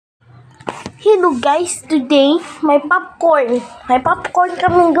Hello guys, today may popcorn. May popcorn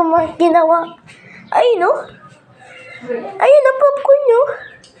kaming ginawa. Ayun no? Ayun na popcorn nyo.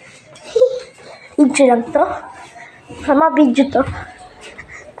 Video lang to. Sama video to.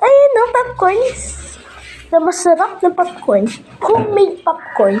 Ayun no, popcorn. Na masarap na popcorn. Homemade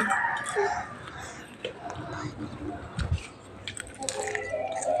popcorn.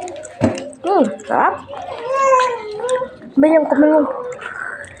 Sarap. Bilang kami yung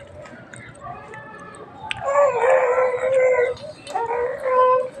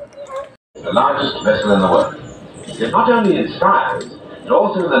the largest vessel in the world. Yet not only in size, but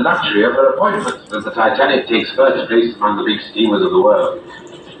also in the luxury of her appointments that the Titanic takes first place among the big steamers of the world.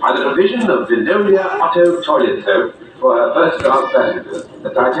 By the provision of Veolia Otto toilet soap for her first-class passengers,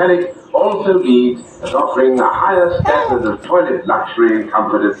 the Titanic also leads as offering the highest standards of toilet luxury and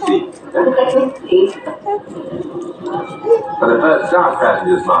comfort at sea. For the first-class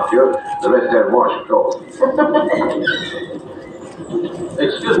passengers, Matthew, the rest don't wash, of course.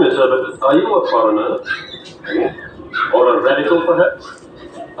 Excuse me, sir, but are you a foreigner? Or a radical, perhaps?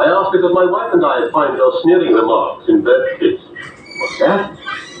 I ask because my wife and I find your sneering remarks in bad taste. What's that?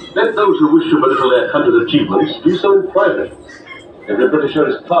 Let those who wish to belittle their country's achievements do so in private. Every Britisher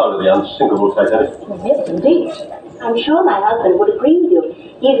is proud of the unsinkable Titanic. Yes, indeed. I'm sure my husband would agree with you.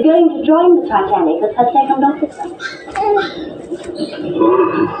 He's going to join the Titanic as her second officer.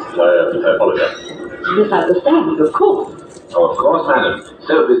 I apologize. Misunderstanding, of course. Oh, of course, madam.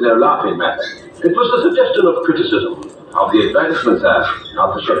 Soap is no laughing matter. It was a suggestion of criticism. Of the advertisement, sir,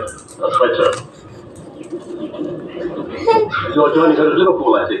 not the ship. That's right, sir. You're joining her at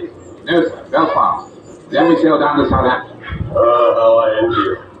Liverpool, I think. No, sir, Belfast. Then we sail down to Southampton. How I envy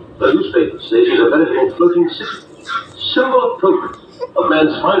you. The newspapers say she's a veritable floating city. Symbol of progress, of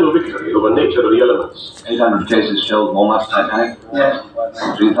man's final victory over nature and the elements. 800 cases shelled Walnuts Titanic? Yes.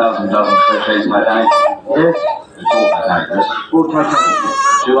 3,000 dozen crochets Titanic? Yes. Full Titanic, yes. Full Titanic.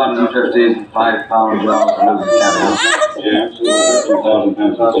 250 5-pound jars of Luton caviar? Yes. 2,000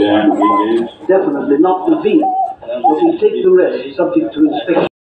 pencils jam, engaged. Definitely not the V. But we take the rest subject to inspection.